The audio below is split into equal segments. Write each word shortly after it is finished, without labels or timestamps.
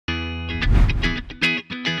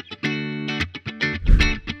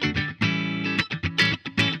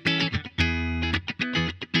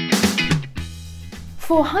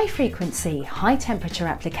For high-frequency, high-temperature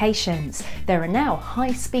applications, there are now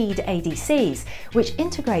high-speed ADCs which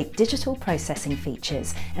integrate digital processing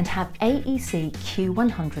features and have AEC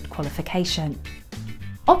Q100 qualification.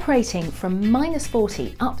 Operating from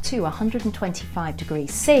 -40 up to 125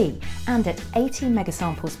 degrees C and at 80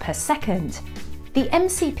 megasamples per second, the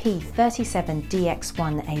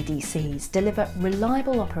MCP37Dx1 ADCs deliver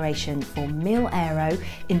reliable operation for mil-aero,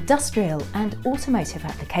 industrial and automotive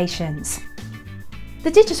applications. The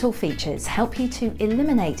digital features help you to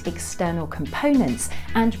eliminate external components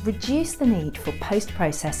and reduce the need for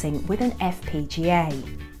post-processing with an FPGA.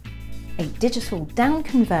 A digital down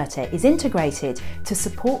converter is integrated to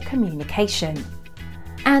support communication,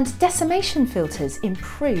 and decimation filters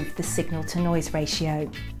improve the signal-to-noise ratio.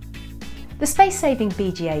 The space-saving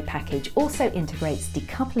BGA package also integrates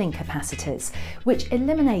decoupling capacitors, which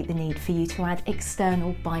eliminate the need for you to add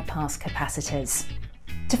external bypass capacitors.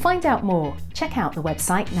 To find out more, check out the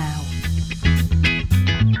website now.